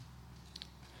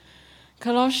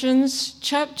Colossians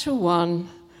chapter 1,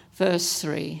 verse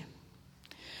 3.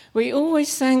 We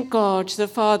always thank God, the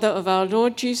Father of our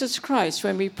Lord Jesus Christ,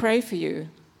 when we pray for you,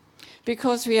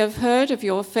 because we have heard of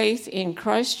your faith in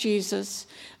Christ Jesus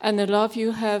and the love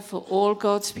you have for all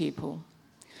God's people.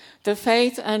 The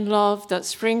faith and love that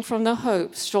spring from the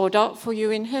hope stored up for you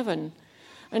in heaven,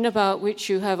 and about which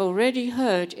you have already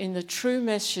heard in the true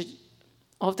message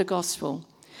of the gospel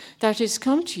that is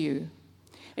come to you.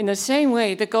 In the same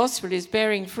way, the gospel is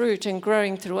bearing fruit and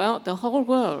growing throughout the whole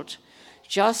world,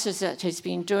 just as it has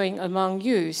been doing among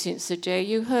you since the day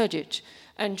you heard it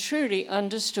and truly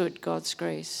understood God's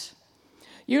grace.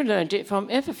 You learned it from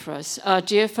Epaphras, our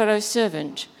dear fellow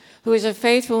servant, who is a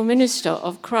faithful minister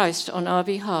of Christ on our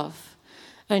behalf,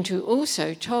 and who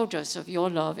also told us of your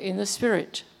love in the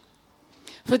Spirit.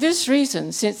 For this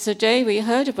reason, since the day we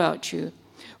heard about you,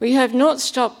 we have not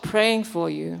stopped praying for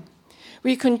you.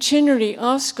 We continually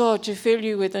ask God to fill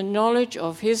you with the knowledge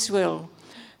of his will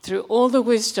through all the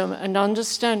wisdom and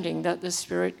understanding that the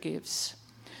Spirit gives,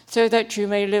 so that you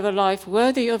may live a life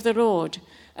worthy of the Lord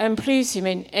and please him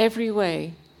in every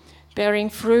way, bearing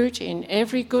fruit in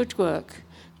every good work,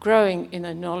 growing in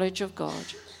the knowledge of God,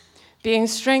 being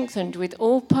strengthened with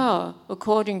all power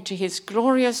according to his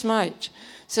glorious might,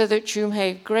 so that you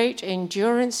may have great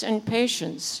endurance and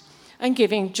patience, and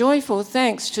giving joyful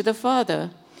thanks to the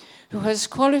Father, who has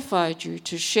qualified you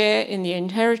to share in the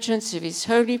inheritance of his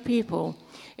holy people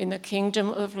in the kingdom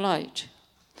of light.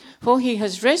 For he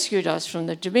has rescued us from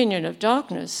the dominion of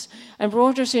darkness and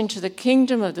brought us into the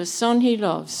kingdom of the Son he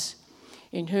loves,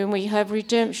 in whom we have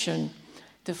redemption,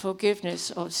 the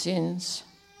forgiveness of sins.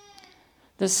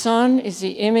 The Son is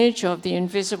the image of the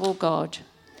invisible God,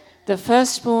 the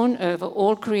firstborn over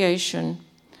all creation.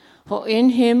 For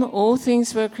in him all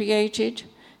things were created,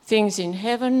 things in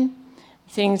heaven,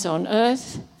 things on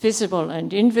earth, visible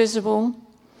and invisible,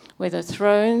 whether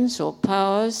thrones or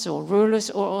powers or rulers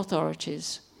or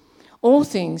authorities. All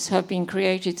things have been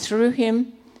created through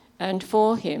him and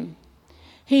for him.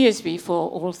 He is before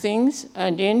all things,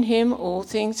 and in him all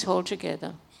things hold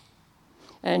together.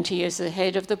 And he is the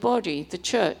head of the body, the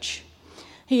church.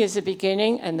 He is the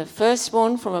beginning and the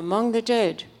firstborn from among the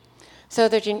dead, so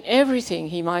that in everything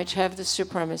he might have the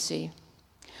supremacy.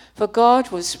 For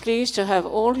God was pleased to have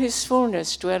all his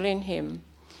fullness dwell in him,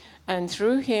 and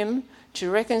through him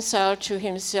to reconcile to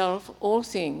himself all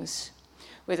things,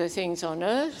 whether things on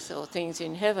earth or things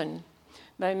in heaven,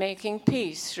 by making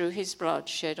peace through his blood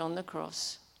shed on the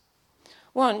cross.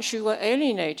 Once you were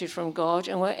alienated from God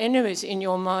and were enemies in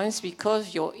your minds because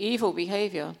of your evil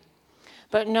behavior,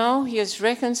 but now he has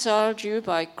reconciled you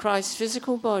by Christ's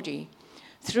physical body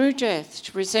through death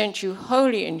to present you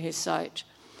holy in his sight,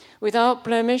 without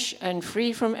blemish and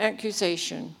free from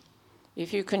accusation,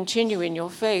 if you continue in your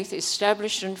faith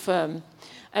established and firm,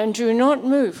 and do not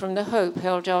move from the hope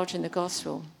held out in the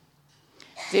gospel.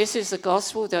 This is the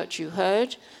gospel that you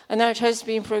heard, and that has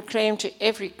been proclaimed to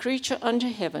every creature under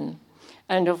heaven,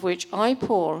 and of which I,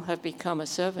 Paul, have become a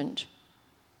servant.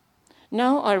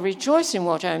 Now I rejoice in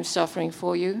what I am suffering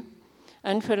for you,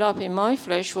 and fill up in my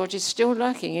flesh what is still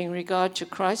lacking in regard to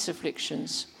Christ's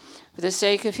afflictions, for the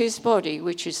sake of his body,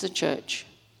 which is the church.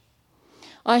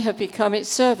 I have become its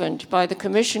servant by the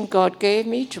commission God gave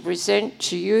me to present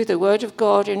to you the word of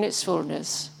God in its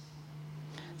fullness,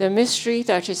 the mystery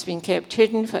that has been kept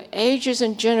hidden for ages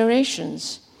and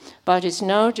generations, but is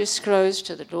now disclosed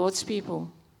to the Lord's people.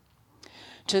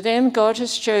 To them God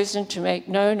has chosen to make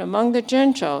known among the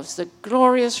Gentiles the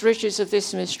glorious riches of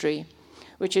this mystery,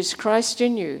 which is Christ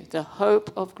in you, the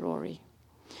hope of glory.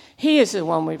 He is the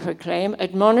one we proclaim,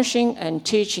 admonishing and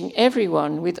teaching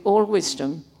everyone with all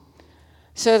wisdom,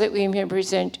 so that we may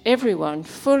present everyone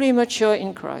fully mature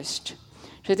in Christ.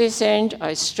 To this end,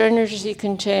 I strenuously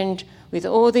contend with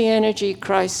all the energy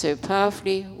Christ so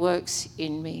powerfully works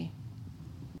in me.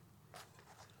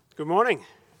 Good morning.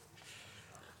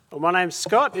 Well, my name's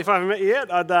Scott. If I haven't met you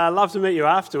yet, I'd love to meet you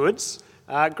afterwards.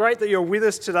 Great that you're with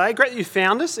us today. Great that you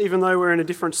found us, even though we're in a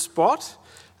different spot.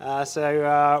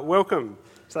 So welcome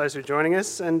to those who are joining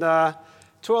us, and to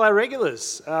all our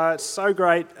regulars. It's so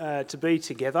great to be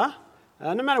together,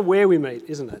 no matter where we meet,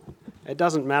 isn't it? It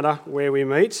doesn't matter where we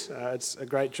meet. It's a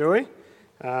great joy.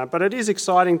 But it is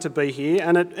exciting to be here,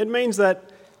 and it means that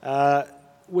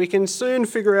we can soon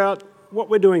figure out what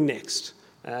we're doing next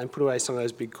and put away some of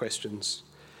those big questions.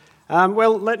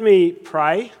 Well, let me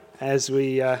pray as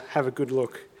we have a good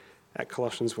look at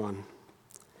Colossians 1.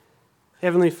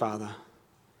 Heavenly Father,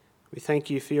 we thank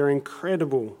you for your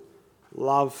incredible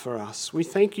love for us. We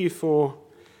thank you for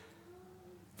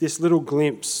this little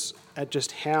glimpse at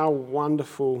just how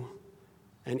wonderful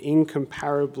and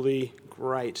incomparably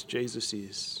great Jesus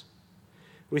is.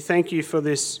 We thank you for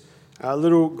this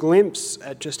little glimpse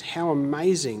at just how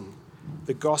amazing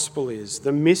the gospel is,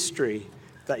 the mystery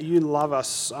that you love us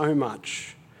so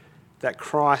much, that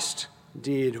Christ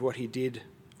did what he did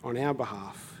on our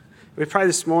behalf. We pray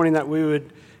this morning that we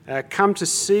would come to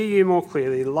see you more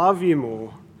clearly, love you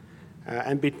more,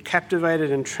 and be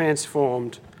captivated and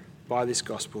transformed by this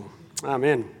gospel.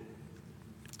 Amen.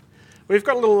 We've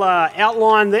got a little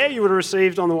outline there you would have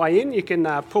received on the way in. You can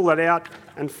pull that out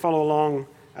and follow along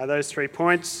those 3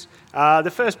 points.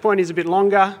 The first point is a bit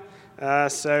longer,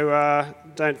 so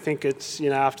don't think it's,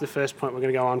 after the first point we're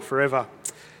going to go on forever.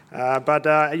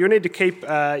 But you'll need to keep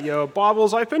your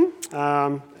Bibles open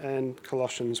and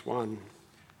Colossians 1.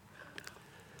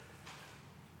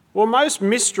 Well, most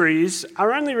mysteries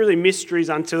are only really mysteries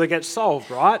until they get solved,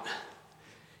 right?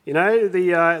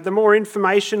 The more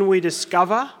information we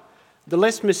discover, the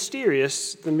less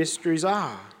mysterious the mysteries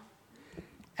are.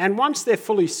 And once they're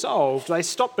fully solved, they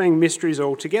stop being mysteries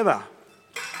altogether.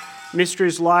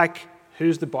 Mysteries like,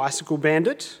 who's the bicycle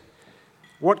bandit?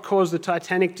 What caused the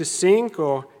Titanic to sink?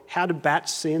 Or how do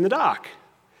bats see in the dark?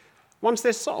 Once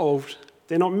they're solved,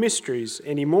 they're not mysteries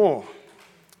anymore.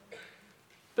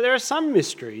 But there are some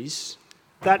mysteries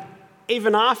that,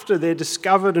 even after they're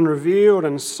discovered and revealed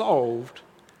and solved,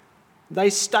 they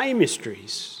stay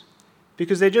mysteries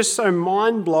because they're just so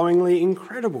mind-blowingly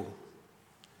incredible.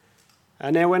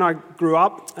 Now, when I grew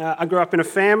up in a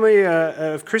family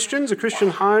of Christians, a Christian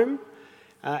home,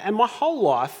 and my whole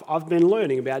life I've been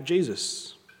learning about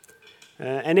Jesus.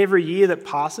 And every year that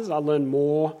passes, I learn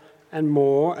more and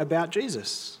more about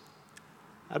Jesus.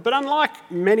 But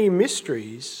unlike many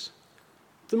mysteries,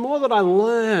 the more that I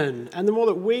learn and the more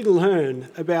that we learn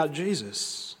about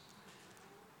Jesus,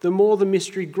 the more the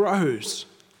mystery grows,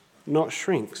 not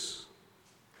shrinks.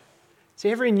 So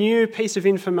every new piece of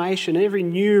information, every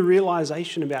new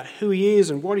realisation about who he is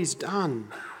and what he's done,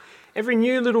 every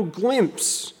new little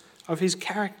glimpse of his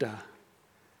character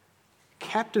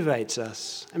captivates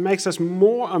us and makes us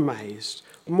more amazed,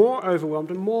 more overwhelmed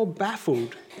and more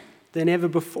baffled than ever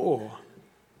before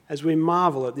as we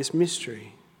marvel at this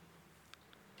mystery.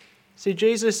 See,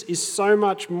 Jesus is so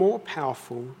much more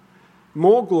powerful,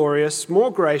 more glorious,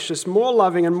 more gracious, more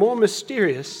loving and more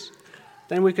mysterious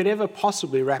than we could ever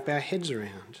possibly wrap our heads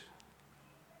around.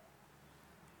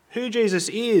 Who Jesus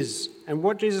is and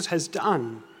what Jesus has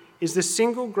done is the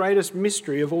single greatest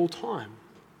mystery of all time.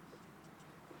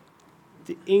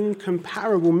 The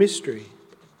incomparable mystery.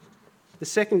 The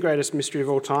second greatest mystery of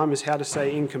all time is how to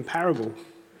say incomparable.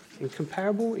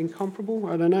 Incomparable? Incomparable?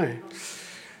 I don't know.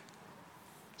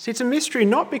 See, it's a mystery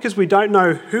not because we don't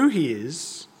know who he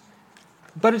is,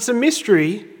 but it's a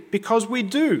mystery because we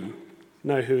do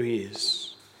know who he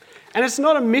is. And it's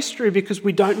not a mystery because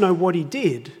we don't know what he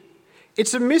did.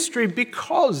 It's a mystery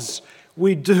because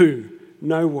we do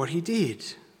know what he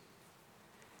did.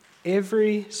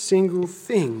 Every single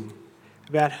thing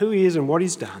about who he is and what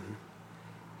he's done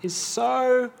is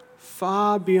so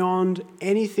far beyond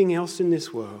anything else in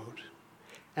this world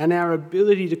and our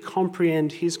ability to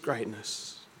comprehend his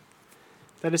greatness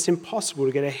that it's impossible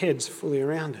to get our heads fully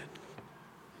around it.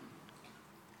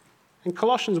 And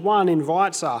Colossians 1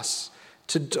 invites us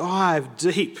to dive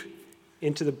deep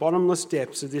into the bottomless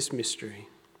depths of this mystery.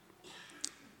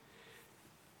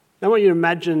 Now I want you to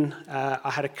imagine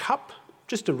I had a cup,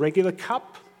 just a regular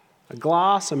cup, a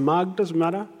glass, a mug, doesn't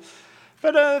matter.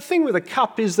 But the thing with a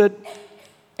cup is that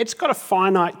it's got a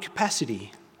finite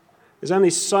capacity. There's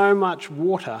only so much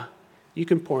water you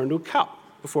can pour into a cup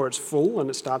before it's full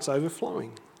and it starts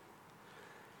overflowing.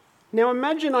 Now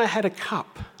imagine I had a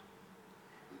cup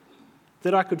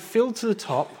that I could fill to the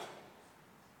top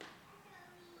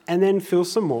and then fill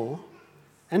some more,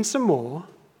 and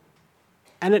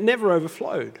it never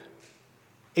overflowed.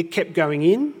 It kept going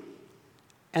in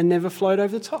and never flowed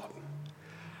over the top.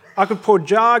 I could pour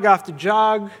jug after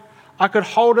jug. I could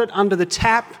hold it under the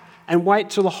tap and wait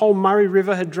till the whole Murray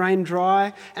River had drained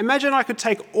dry. Imagine I could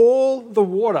take all the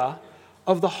water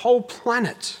of the whole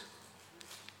planet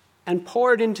and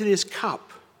pour it into this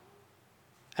cup,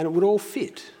 and it would all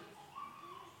fit.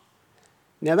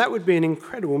 Now that would be an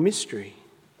incredible mystery.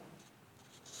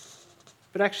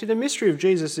 But actually the mystery of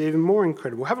Jesus is even more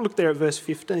incredible. Have a look there at verse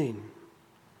 15.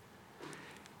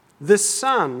 The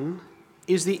Son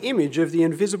is the image of the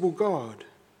invisible God,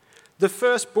 the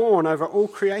firstborn over all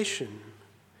creation.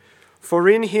 For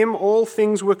in him all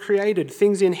things were created,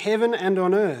 things in heaven and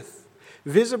on earth,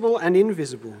 visible and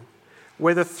invisible,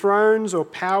 whether thrones or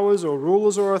powers or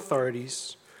rulers or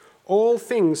authorities. All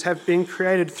things have been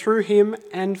created through him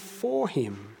and for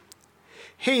him.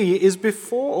 He is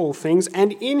before all things,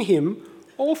 and in him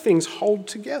all things hold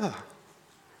together.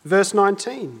 Verse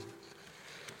 19.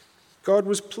 God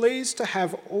was pleased to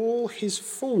have all his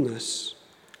fullness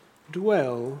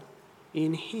dwell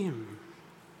in him.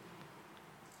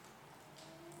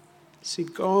 See,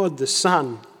 God the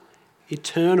Son,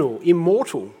 eternal,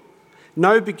 immortal,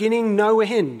 no beginning, no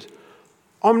end,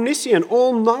 omniscient,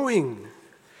 all-knowing,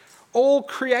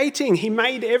 all-creating, he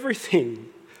made everything,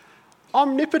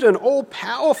 omnipotent,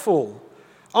 all-powerful,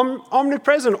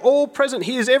 omnipresent, all-present,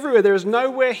 he is everywhere, there is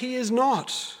nowhere he is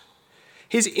not.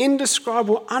 He's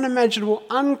indescribable, unimaginable,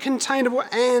 uncontainable,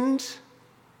 and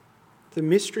the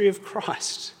mystery of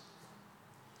Christ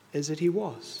is that he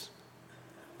was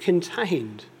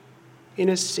contained in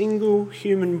a single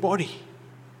human body.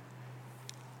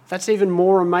 That's even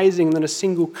more amazing than a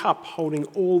single cup holding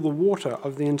all the water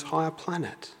of the entire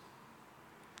planet.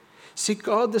 See,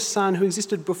 God the Son, who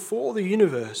existed before the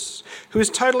universe, who is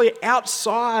totally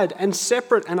outside and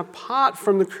separate and apart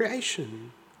from the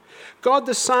creation. God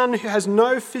the Son, who has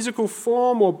no physical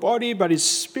form or body but is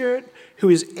spirit, who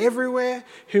is everywhere,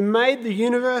 who made the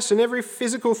universe and every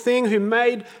physical thing, who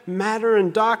made matter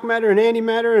and dark matter and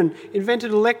antimatter and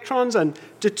invented electrons and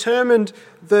determined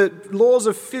the laws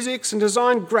of physics and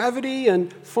designed gravity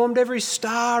and formed every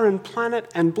star and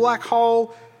planet and black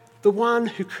hole, the one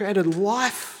who created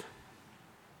life,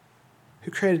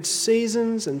 who created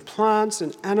seasons and plants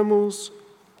and animals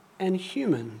and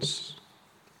humans.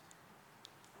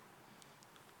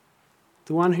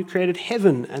 The one who created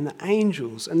heaven and the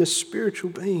angels and the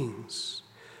spiritual beings.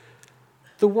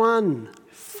 The one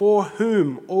for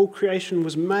whom all creation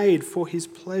was made for his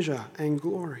pleasure and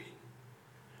glory.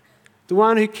 The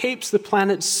one who keeps the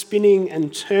planets spinning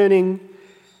and turning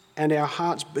and our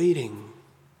hearts beating.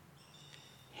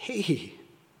 He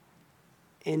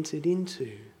entered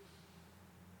into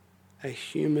a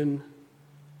human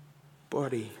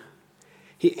body.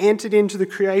 He entered into the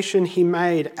creation he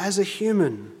made as a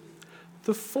human.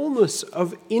 The fullness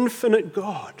of infinite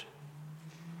God,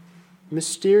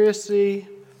 mysteriously,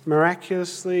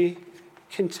 miraculously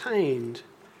contained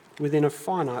within a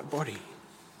finite body.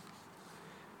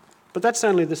 But that's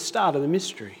only the start of the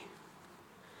mystery.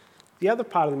 The other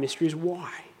part of the mystery is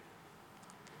why.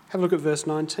 Have a look at verse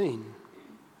 19.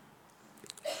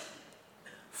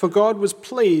 For God was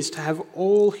pleased to have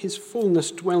all his fullness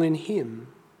dwell in him,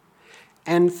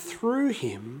 and through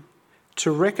him to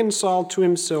reconcile to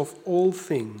himself all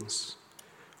things,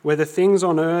 whether things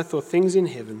on earth or things in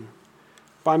heaven,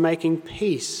 by making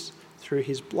peace through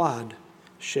his blood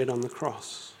shed on the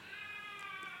cross.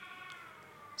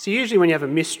 So usually when you have a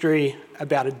mystery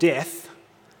about a death,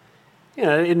 it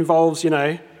involves,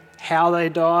 how they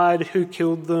died, who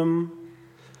killed them.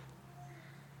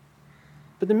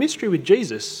 But the mystery with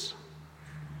Jesus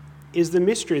is the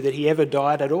mystery that he ever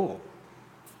died at all.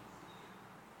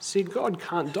 See, God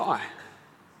can't die.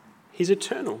 He's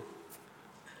eternal.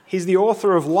 He's the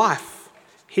author of life.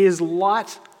 He is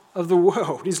light of the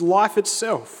world. He's life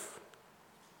itself.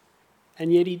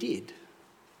 And yet he did.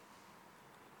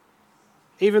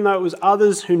 Even though it was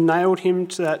others who nailed him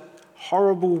to that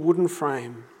horrible wooden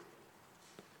frame,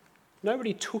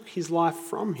 nobody took his life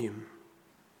from him.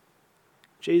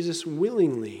 Jesus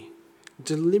willingly,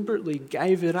 deliberately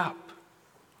gave it up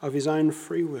of his own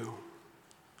free will.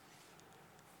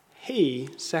 He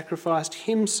sacrificed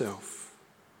himself.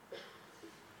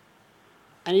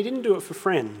 And he didn't do it for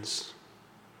friends.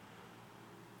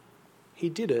 He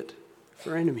did it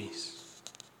for enemies.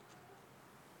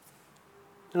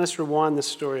 Now let's rewind this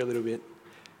story a little bit.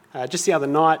 Just the other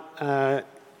night,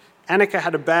 Annika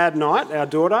had a bad night, our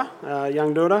daughter,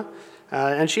 young daughter,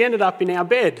 and she ended up in our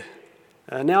bed.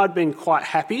 Now I'd been quite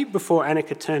happy before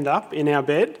Annika turned up in our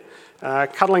bed,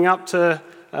 cuddling up to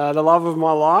the love of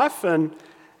my life,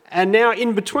 and now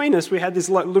in between us we had this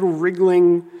little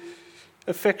wriggling,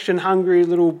 affection-hungry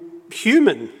little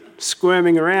human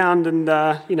squirming around and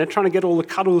trying to get all the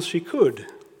cuddles she could.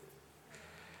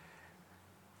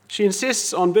 She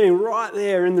insists on being right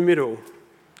there in the middle,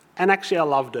 and actually I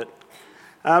loved it.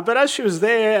 But as she was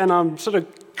there and I'm sort of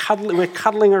we're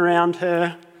cuddling around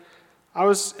her,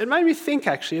 it made me think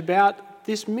actually about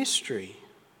this mystery,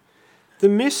 the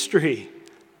mystery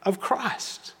of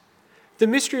Christ. The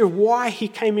mystery of why he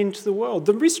came into the world.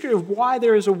 The mystery of why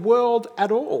there is a world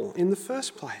at all in the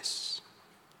first place.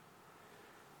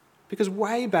 Because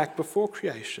way back before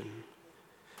creation,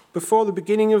 before the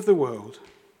beginning of the world,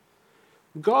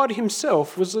 God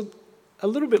himself was a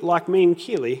little bit like me and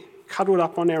Keely, cuddled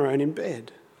up on our own in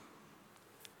bed.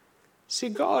 See,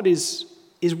 God is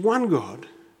one God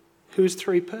who is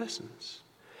three persons.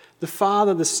 The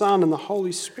Father, the Son, and the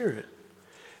Holy Spirit.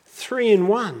 Three in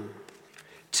one.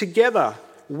 Together,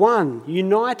 one,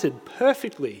 united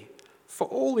perfectly for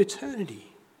all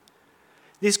eternity.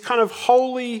 This kind of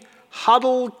holy,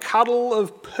 huddle, cuddle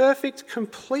of perfect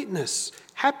completeness,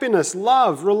 happiness,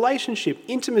 love, relationship,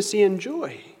 intimacy and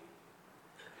joy.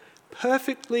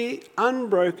 Perfectly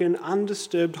unbroken,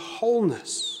 undisturbed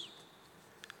wholeness.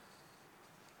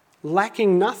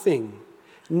 Lacking nothing,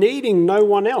 needing no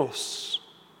one else,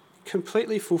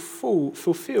 completely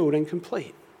fulfilled and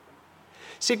complete.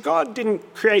 See, God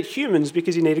didn't create humans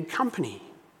because he needed company.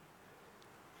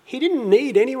 He didn't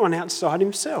need anyone outside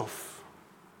himself.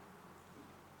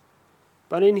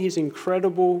 But in his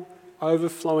incredible,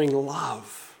 overflowing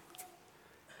love,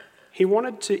 he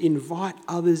wanted to invite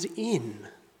others in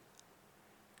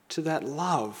to that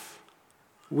love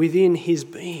within his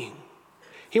being.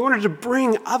 He wanted to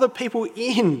bring other people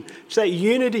in to that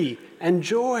unity and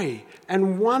joy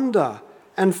and wonder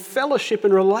and fellowship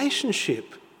and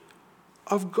relationship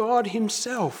of God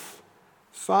himself,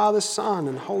 Father, Son,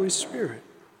 and Holy Spirit.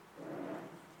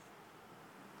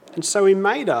 And so he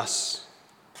made us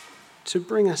to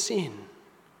bring us in.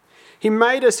 He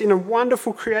made us in a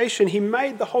wonderful creation. He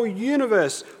made the whole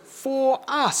universe for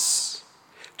us,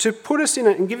 to put us in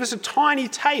it and give us a tiny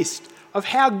taste of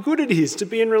how good it is to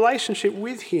be in relationship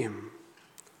with him.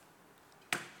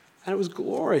 And it was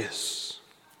glorious.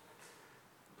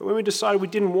 But when we decided we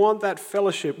didn't want that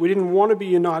fellowship, we didn't want to be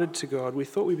united to God, we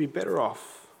thought we'd be better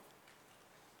off.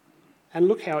 And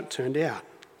look how it turned out.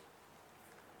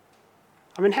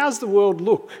 I mean, how's the world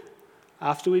look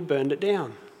after we burned it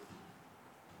down?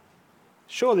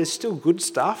 Sure, there's still good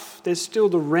stuff. There's still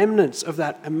the remnants of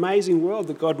that amazing world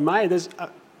that God made. There's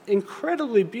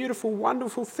incredibly beautiful,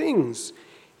 wonderful things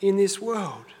in this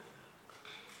world.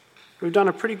 We've done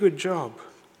a pretty good job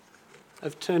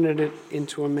of turning it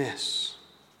into a mess.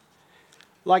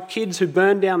 Like kids who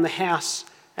burned down the house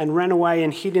and ran away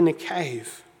and hid in a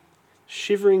cave,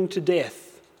 shivering to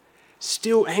death,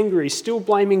 still angry, still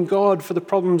blaming God for the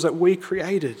problems that we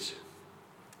created.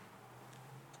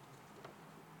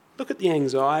 Look at the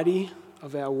anxiety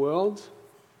of our world.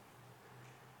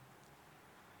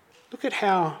 Look at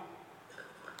how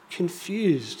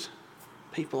confused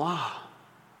people are.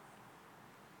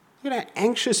 Look at how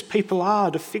anxious people are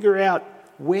to figure out,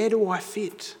 where do I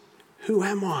fit? Who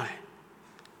am I?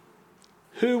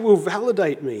 Who will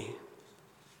validate me?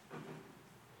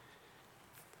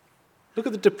 Look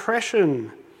at the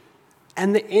depression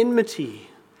and the enmity.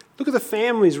 Look at the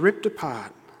families ripped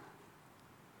apart.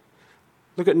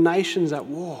 Look at nations at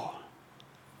war.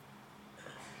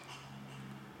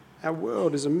 Our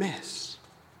world is a mess.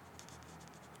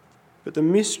 But the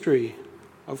mystery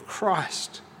of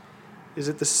Christ is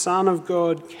that the Son of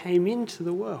God came into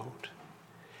the world,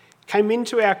 came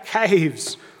into our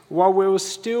caves while we were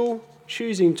still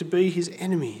choosing to be his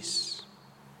enemies,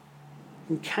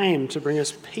 and came to bring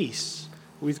us peace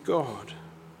with God.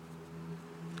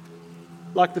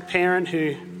 Like the parent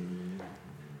who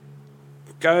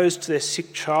goes to their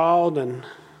sick child and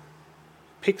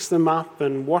picks them up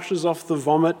and washes off the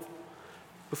vomit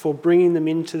before bringing them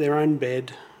into their own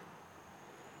bed.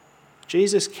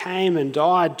 Jesus came and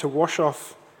died to wash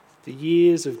off the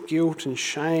years of guilt and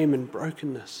shame and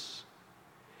brokenness.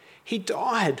 He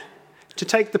died to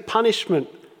take the punishment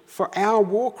for our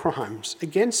war crimes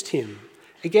against him,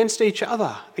 against each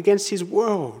other, against his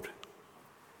world,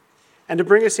 and to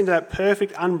bring us into that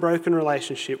perfect, unbroken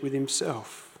relationship with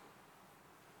himself.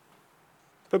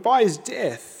 But by his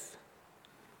death,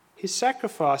 his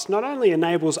sacrifice not only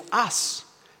enables us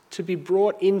to be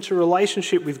brought into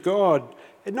relationship with God,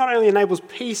 it not only enables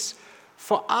peace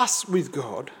for us with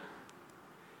God,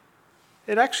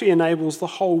 it actually enables the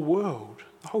whole world,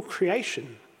 the whole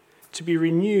creation, to be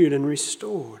renewed and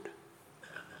restored.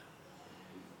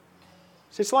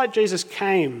 So it's like Jesus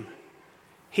came.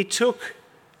 He took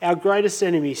our greatest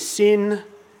enemy, sin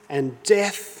and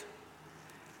death,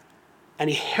 and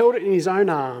he held it in his own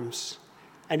arms,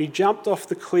 and he jumped off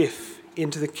the cliff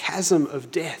into the chasm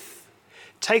of death,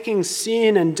 taking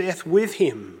sin and death with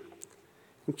him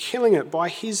and killing it by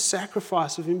his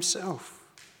sacrifice of himself.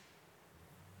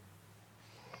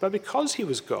 But because he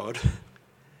was God,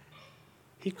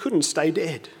 he couldn't stay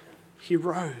dead. He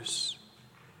rose.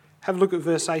 Have a look at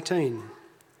verse 18.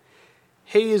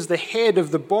 He is the head of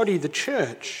the body, the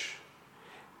church,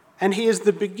 and he is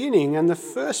the beginning and the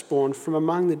firstborn from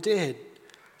among the dead,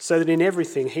 so that in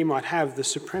everything he might have the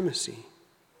supremacy.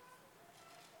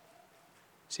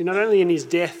 See, not only in his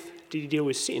death did he deal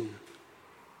with sin,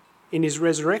 in his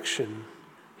resurrection,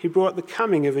 he brought the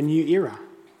coming of a new era.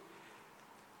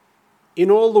 In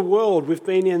all the world,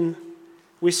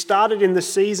 we started in the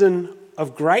season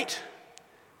of great.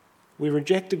 We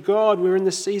rejected God. We're in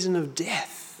the season of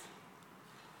death.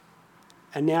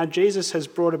 And now Jesus has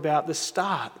brought about the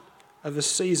start of a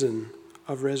season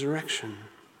of resurrection.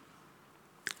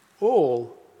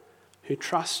 all who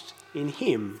trust in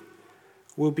him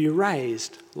will be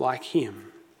raised like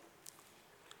him.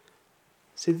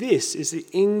 So this is the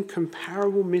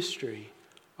incomparable mystery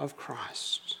of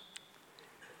Christ.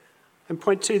 And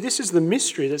point 2, this is the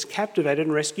mystery that's captivated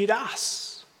and rescued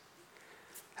us.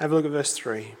 Have a look at verse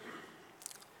 3.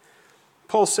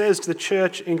 Paul says to the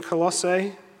church in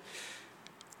Colossae,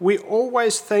 "We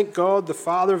always thank God, the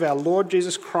Father of our Lord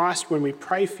Jesus Christ, when we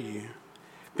pray for you,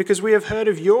 because we have heard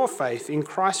of your faith in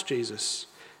Christ Jesus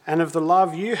and of the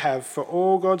love you have for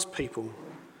all God's people,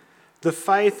 the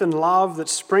faith and love that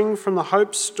spring from the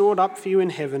hope stored up for you in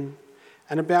heaven,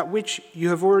 and about which you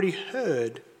have already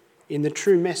heard in the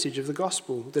true message of the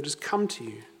gospel that has come to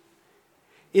you.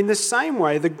 In the same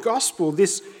way, the gospel,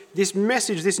 this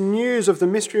message, this news of the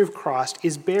mystery of Christ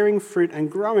is bearing fruit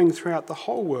and growing throughout the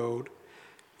whole world,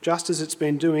 just as it's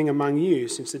been doing among you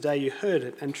since the day you heard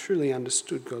it and truly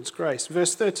understood God's grace."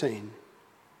 Verse 13.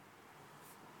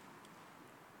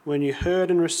 When you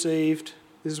heard and received,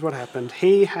 this is what happened.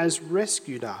 He has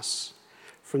rescued us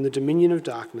from the dominion of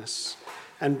darkness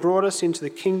and brought us into the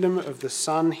kingdom of the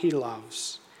Son he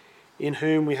loves, in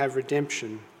whom we have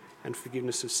redemption and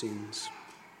forgiveness of sins.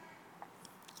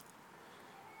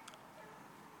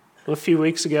 Well, a few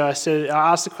weeks ago I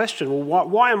asked the question, well,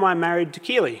 why am I married to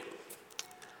Keely?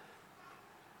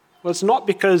 Well, it's not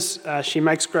because she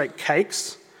makes great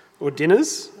cakes or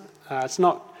dinners. It's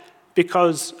not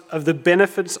because of the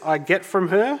benefits I get from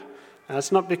her.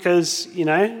 It's not because,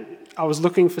 I was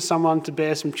looking for someone to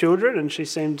bear some children and she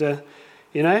seemed to,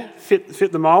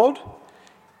 fit the mould.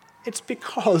 It's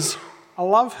because I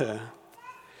love her.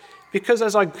 Because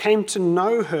as I came to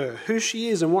know her, who she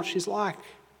is and what she's like,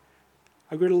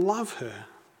 I grew to love her.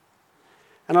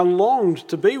 And I longed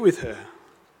to be with her.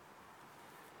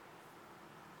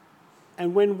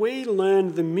 And when we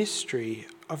learned the mystery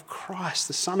of Christ,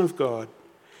 the Son of God,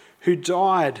 who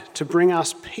died to bring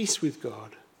us peace with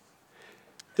God,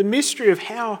 the mystery of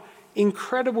how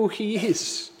incredible he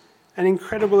is and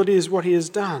incredible it is what he has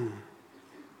done,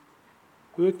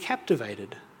 we were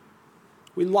captivated.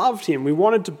 We loved him. We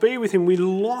wanted to be with him. We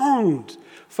longed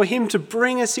for him to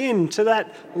bring us into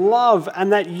that love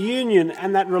and that union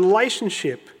and that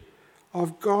relationship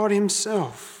of God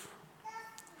himself.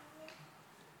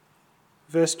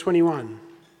 Verse 21.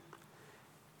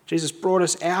 Jesus brought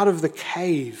us out of the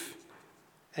cave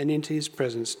and into his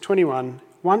presence. 21.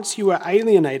 Once you were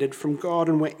alienated from God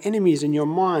and were enemies in your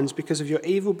minds because of your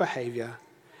evil behaviour,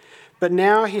 but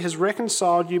now he has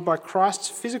reconciled you by Christ's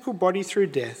physical body through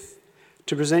death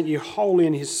to present you holy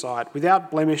in his sight, without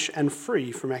blemish and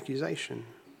free from accusation.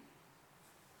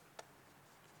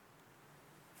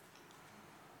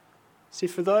 See,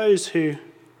 for those who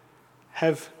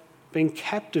have been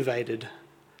captivated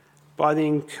by the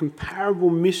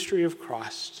incomparable mystery of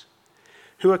Christ,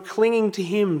 who are clinging to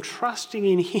him, trusting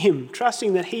in him,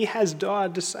 trusting that he has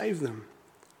died to save them,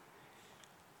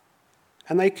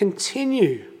 and they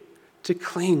continue to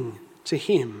cling to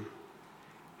him,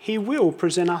 he will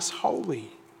present us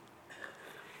holy.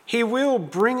 He will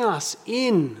bring us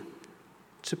in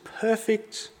to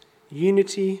perfect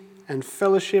unity and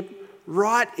fellowship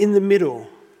right in the middle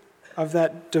of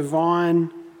that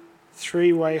divine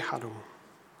three-way huddle.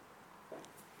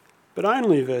 But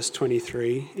only, verse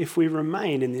 23, if we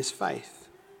remain in this faith.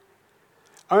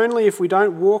 Only if we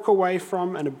don't walk away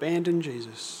from and abandon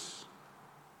Jesus.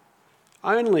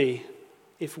 Only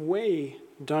if we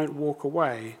don't walk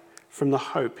away from the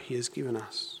hope he has given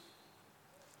us.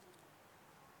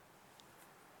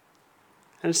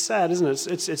 And it's sad, isn't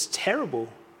it? It's terrible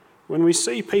when we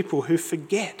see people who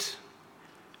forget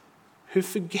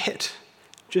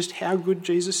just how good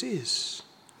Jesus is,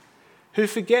 who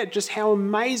forget just how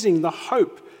amazing the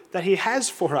hope that he has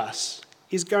for us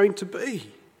is going to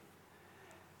be,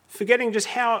 forgetting just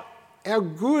how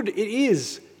good it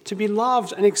is to be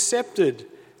loved and accepted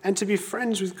and to be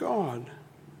friends with God.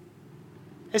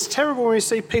 It's terrible when we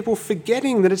see people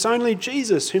forgetting that it's only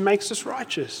Jesus who makes us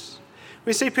righteous.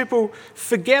 We see people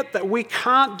forget that we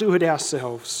can't do it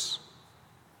ourselves.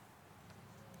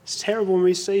 It's terrible when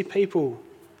we see people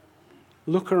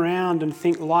look around and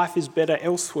think life is better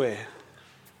elsewhere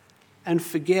and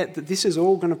forget that this is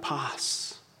all going to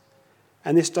pass.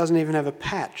 And this doesn't even have a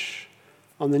patch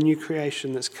on the new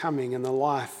creation that's coming and the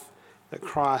life that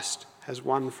Christ has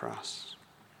won for us.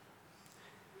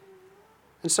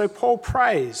 And so Paul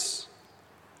prays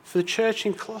for the church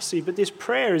in Colossae, but this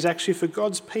prayer is actually for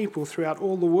God's people throughout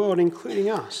all the world, including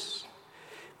us,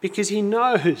 because he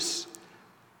knows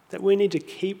that we need to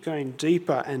keep going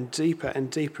deeper and deeper and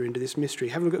deeper into this mystery.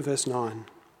 Have a look at verse 9.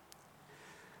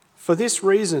 For this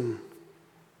reason,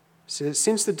 So that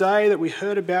since the day that we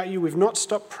heard about you, we've not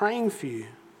stopped praying for you.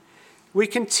 We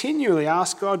continually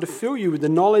ask God to fill you with the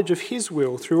knowledge of his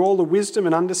will through all the wisdom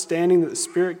and understanding that the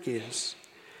Spirit gives,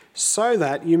 so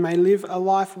that you may live a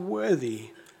life worthy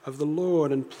of the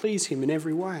Lord and please him in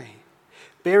every way,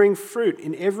 bearing fruit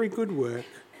in every good work,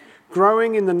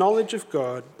 growing in the knowledge of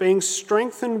God, being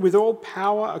strengthened with all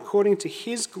power according to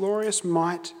his glorious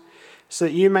might, so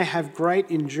that you may have great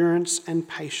endurance and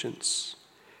patience,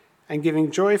 and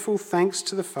giving joyful thanks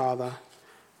to the Father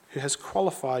who has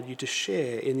qualified you to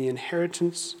share in the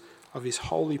inheritance of his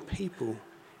holy people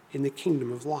in the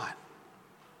kingdom of light.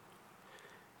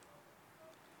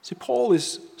 See, Paul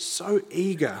is so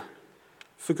eager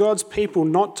for God's people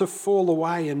not to fall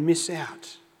away and miss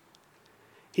out.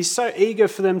 He's so eager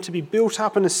for them to be built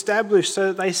up and established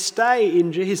so that they stay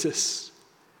in Jesus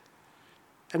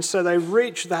and so they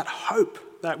reach that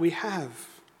hope that we have,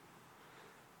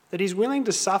 that he's willing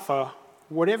to suffer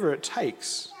whatever it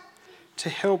takes to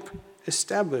help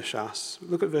establish us.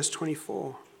 Look at verse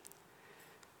 24.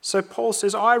 So Paul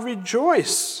says, I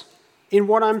rejoice in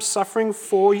what I'm suffering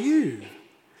for you.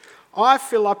 I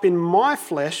fill up in my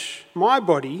flesh, my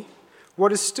body,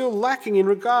 what is still lacking in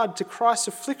regard to Christ's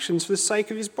afflictions for the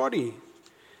sake of his body.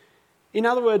 In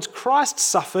other words, Christ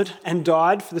suffered and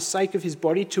died for the sake of his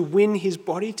body, to win his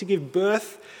body, to give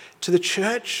birth to the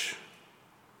church.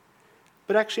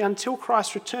 But actually, until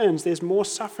Christ returns, there's more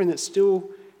suffering that still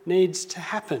needs to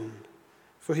happen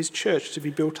for his church to be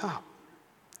built up.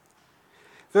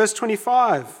 Verse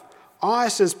 25, I,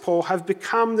 says Paul, have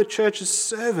become the church's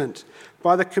servant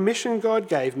by the commission God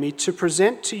gave me to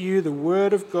present to you the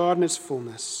word of God in its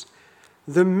fullness,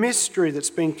 the mystery that's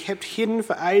been kept hidden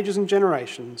for ages and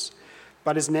generations,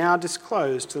 but is now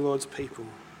disclosed to the Lord's people.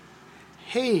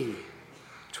 He,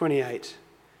 28,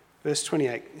 verse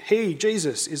 28, he,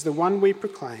 Jesus, is the one we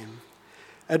proclaim,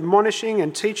 admonishing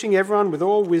and teaching everyone with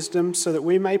all wisdom, so that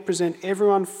we may present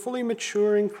everyone fully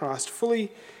mature in Christ,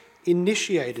 fully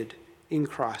initiated in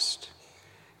Christ.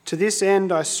 To this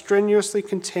end, I strenuously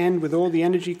contend with all the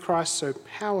energy Christ so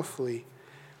powerfully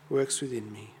works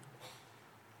within me.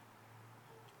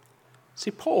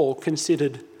 See, Paul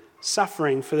considered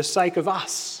suffering for the sake of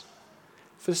us,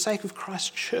 for the sake of Christ's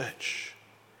church,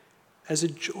 as a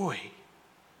joy.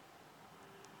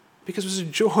 Because it was a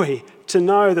joy to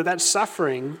know that that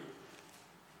suffering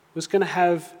was going to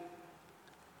have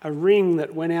a ring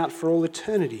that went out for all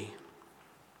eternity.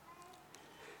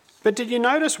 But did you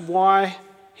notice why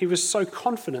he was so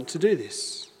confident to do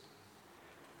this?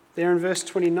 There in verse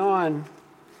 29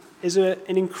 is an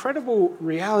incredible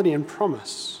reality and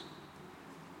promise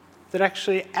that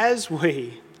actually as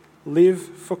we live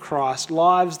for Christ,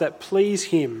 lives that please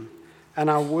him and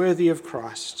are worthy of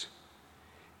Christ,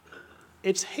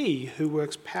 it's he who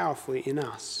works powerfully in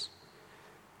us.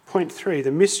 Point 3,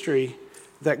 the mystery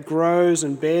that grows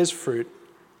and bears fruit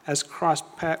as Christ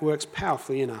works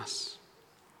powerfully in us.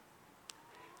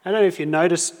 I don't know if you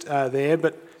noticed there,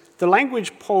 but the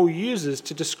language Paul uses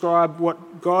to describe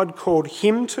what God called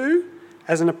him to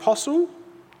as an apostle,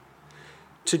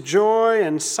 to joy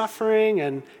and suffering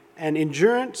and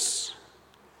endurance,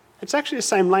 it's actually the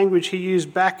same language he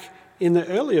used back in the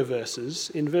earlier verses,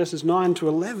 in verses 9 to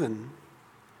 11,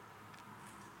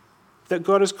 that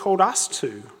God has called us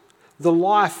to, the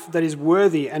life that is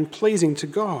worthy and pleasing to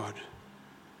God.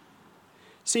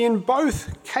 See, in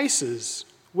both cases,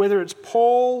 whether it's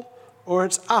Paul or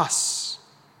it's us,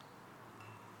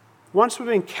 once we've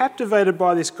been captivated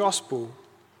by this gospel,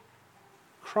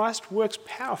 Christ works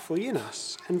powerfully in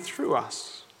us and through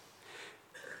us.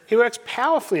 He works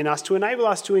powerfully in us to enable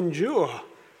us to endure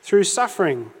through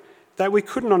suffering that we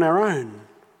couldn't on our own,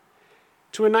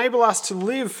 to enable us to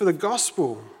live for the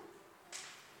gospel,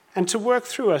 and to work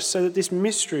through us so that this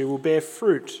mystery will bear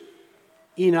fruit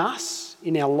in us,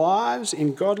 in our lives,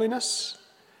 in godliness,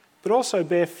 but also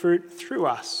bear fruit through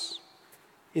us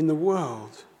in the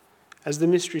world as the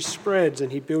mystery spreads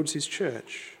and he builds his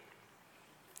church.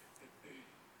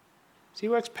 So he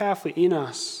works powerfully in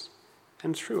us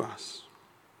and through us.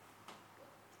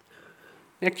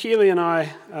 Now, Keely and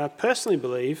I personally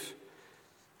believe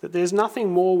that there's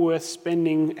nothing more worth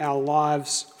spending our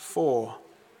lives for,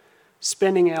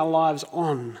 spending our lives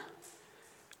on,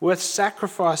 worth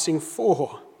sacrificing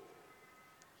for,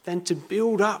 than to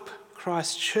build up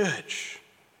Christ's church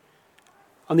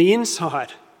on the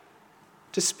inside,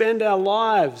 to spend our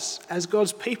lives as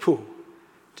God's people,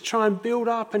 to try and build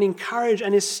up and encourage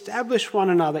and establish one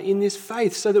another in this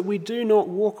faith so that we do not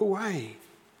walk away,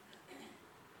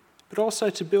 but also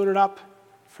to build it up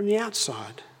from the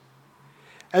outside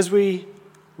as we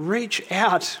reach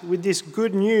out with this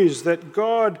good news that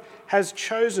God has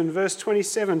chosen, verse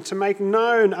 27, to make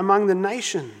known among the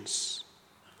nations,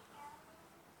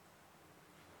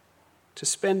 to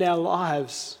spend our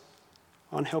lives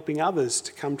on helping others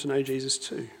to come to know Jesus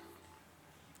too.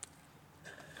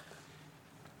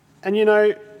 And you know,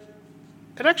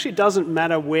 it actually doesn't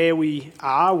matter where we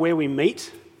are, where we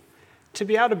meet, to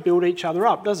be able to build each other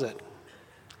up, does it?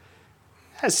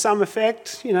 It has some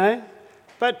effect, you know,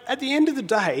 but at the end of the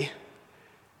day,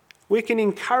 we can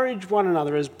encourage one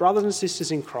another as brothers and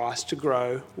sisters in Christ to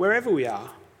grow wherever we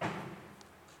are.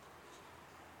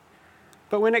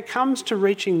 But when it comes to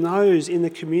reaching those in the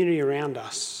community around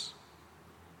us,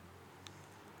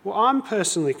 well, I'm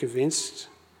personally convinced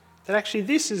that actually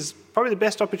this is probably the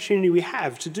best opportunity we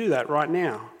have to do that right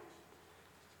now,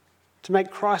 to make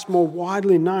Christ more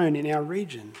widely known in our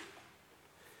region.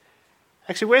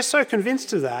 Actually, we're so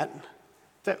convinced of that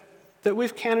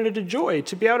we've counted it a joy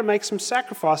to be able to make some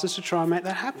sacrifices to try and make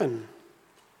that happen.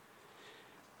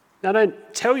 Now, I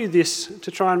don't tell you this to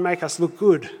try and make us look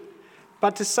good,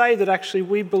 but to say that actually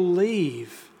we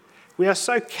believe, we are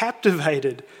so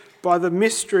captivated by the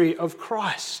mystery of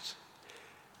Christ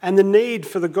and the need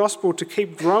for the gospel to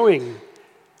keep growing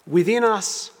within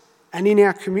us and in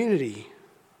our community,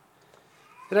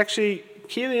 that actually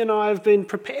Keely and I have been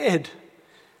prepared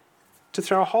to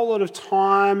throw a whole lot of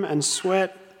time and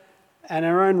sweat and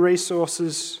our own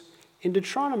resources into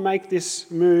trying to make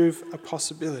this move a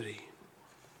possibility.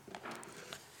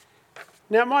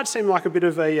 Now, it might seem like a bit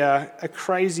of a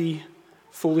crazy,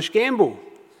 foolish gamble.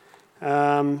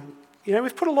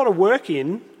 We've put a lot of work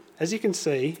in, as you can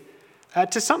see,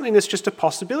 to something that's just a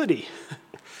possibility.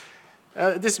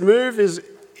 This move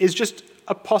is just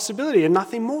a possibility and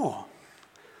nothing more.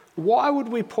 Why would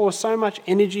we pour so much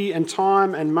energy and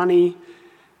time and money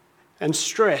and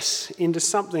stress into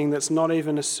something that's not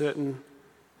even a certain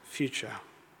future?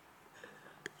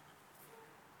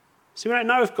 See, we don't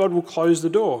know if God will close the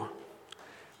door.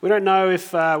 We don't know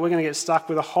if we're going to get stuck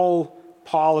with a whole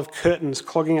pile of curtains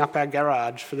clogging up our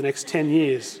garage for the next 10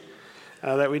 years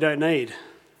that we don't need.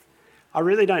 I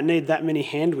really don't need that many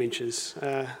hand winches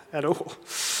at all.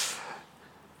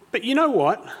 But you know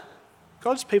what?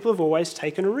 God's people have always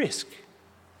taken a risk.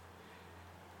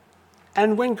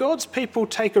 And when God's people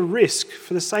take a risk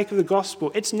for the sake of the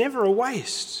gospel, it's never a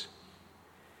waste.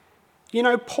 You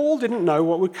know, Paul didn't know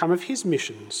what would come of his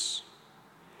missions.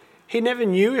 He never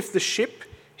knew if the ship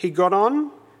he got on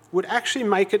would actually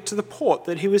make it to the port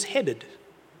that he was headed.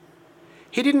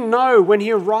 He didn't know when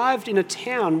he arrived in a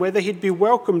town whether he'd be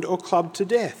welcomed or clubbed to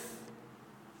death.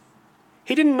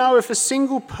 He didn't know if a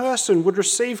single person would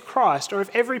receive Christ or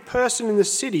if every person in the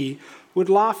city would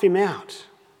laugh him out.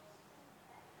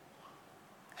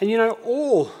 And you know,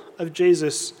 all of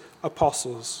Jesus'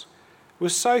 apostles were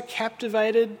so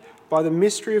captivated by the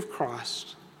mystery of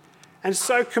Christ and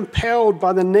so compelled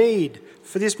by the need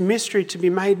for this mystery to be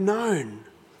made known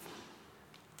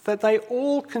that they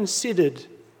all considered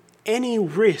any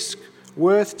risk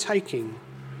worth taking,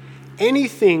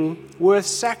 anything worth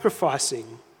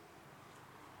sacrificing,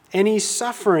 any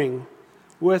suffering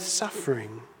worth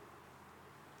suffering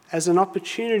as an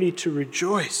opportunity to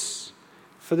rejoice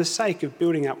for the sake of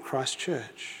building up Christ's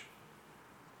church.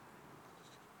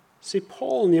 See,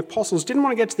 Paul and the apostles didn't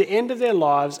want to get to the end of their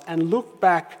lives and look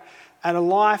back at a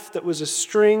life that was a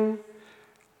string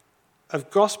of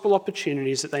gospel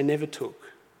opportunities that they never took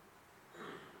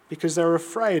because they were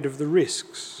afraid of the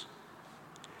risks.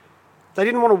 They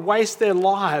didn't want to waste their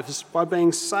lives by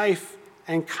being safe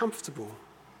and comfortable.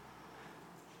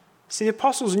 See, the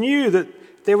apostles knew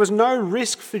that there was no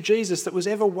risk for Jesus that was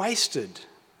ever wasted.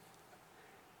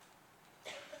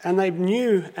 And they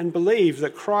knew and believed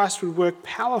that Christ would work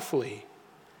powerfully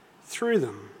through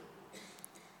them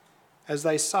as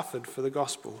they suffered for the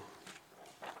gospel.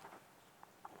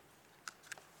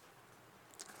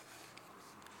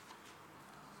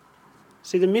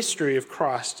 See, the mystery of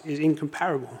Christ is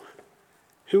incomparable.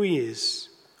 Who he is,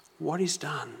 what he's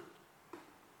done.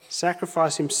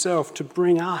 Sacrifice himself to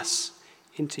bring us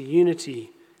into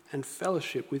unity and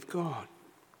fellowship with God.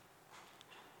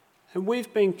 And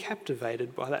we've been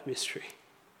captivated by that mystery.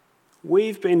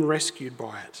 We've been rescued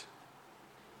by it.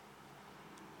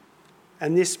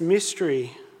 And this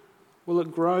mystery, well,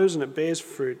 it grows and it bears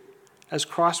fruit as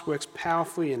Christ works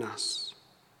powerfully in us.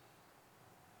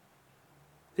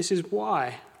 This is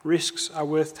why risks are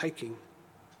worth taking.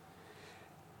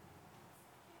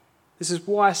 This is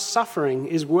why suffering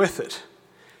is worth it.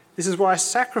 This is why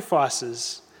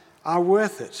sacrifices are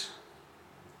worth it.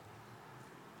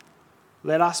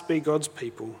 Let us be God's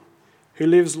people who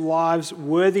lives lives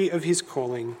worthy of his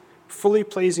calling, fully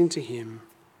pleasing to him,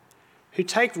 who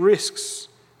take risks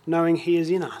knowing he is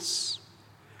in us,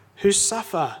 who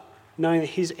suffer knowing that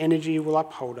his energy will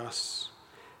uphold us,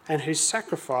 and who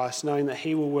sacrifice knowing that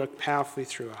he will work powerfully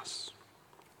through us.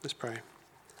 Let's pray.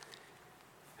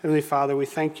 Heavenly Father, we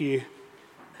thank you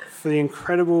for the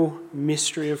incredible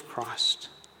mystery of Christ.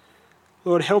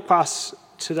 Lord, help us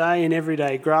today and every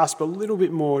day grasp a little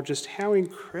bit more just how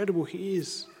incredible he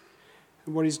is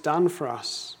and what he's done for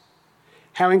us,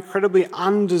 how incredibly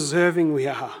undeserving we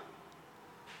are,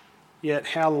 yet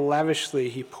how lavishly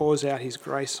he pours out his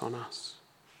grace on us.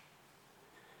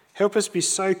 Help us be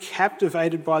so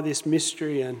captivated by this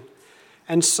mystery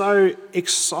and so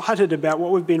excited about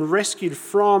what we've been rescued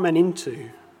from and into,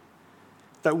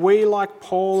 that we, like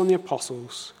Paul and the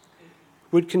apostles,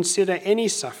 would consider any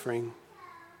suffering,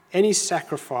 any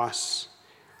sacrifice,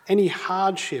 any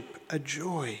hardship a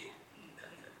joy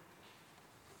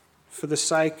for the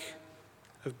sake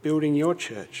of building your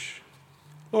church.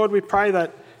 Lord, we pray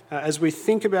that as we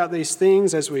think about these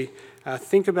things, as we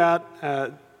think about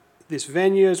this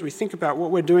venue, as we think about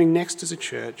what we're doing next as a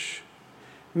church,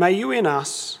 may you in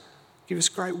us give us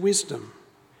great wisdom.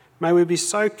 May we be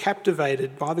so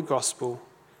captivated by the gospel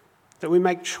that we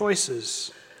make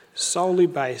choices solely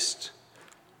based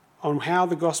on how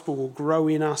the gospel will grow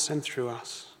in us and through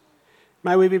us.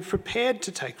 May we be prepared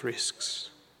to take risks.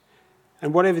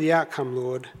 And whatever the outcome,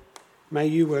 Lord, may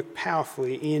you work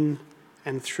powerfully in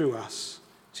and through us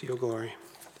to your glory.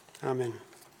 Amen.